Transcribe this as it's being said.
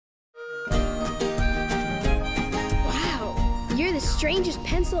strangest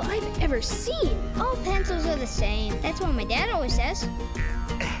pencil I've ever seen. All pencils are the same. That's what my dad always says.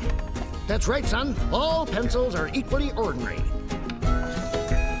 That's right, son. All pencils are equally ordinary.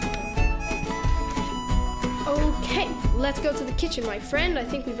 Okay, let's go to the kitchen, my friend. I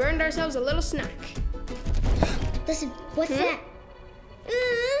think we've earned ourselves a little snack. Listen, what's that?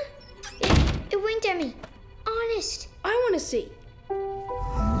 It winked at me. Honest. I want to see.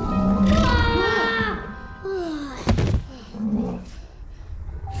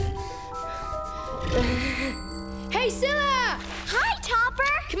 Hey, Sille! Hi, Topper!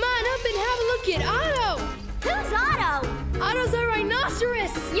 Come on up and have a look at Otto! Who's Otto? Otto's a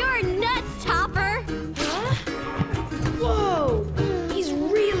rhinoceros! You're nuts, Topper! Huh? Whoa! He's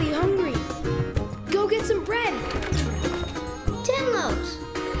really hungry. Go get some bread. 10 loaves.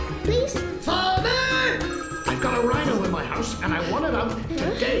 Please? Father! I've got a rhino in my house, and I want it out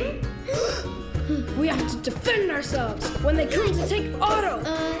today. We have to defend ourselves when they come to take Otto.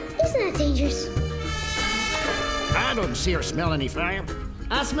 Isn't that dangerous? I don't see or smell any fire.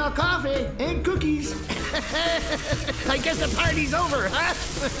 I smell coffee and cookies. I guess the party's over, huh?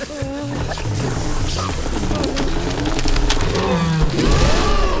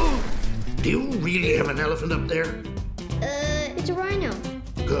 Do you really have an elephant up there? It's a rhino.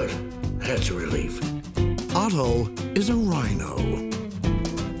 Good. That's a relief. Otto is a rhino.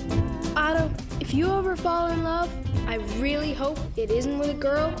 Otto, if you ever fall in love, I really hope it isn't with a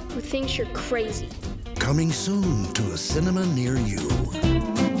girl who thinks you're crazy. Coming soon to a cinema near you.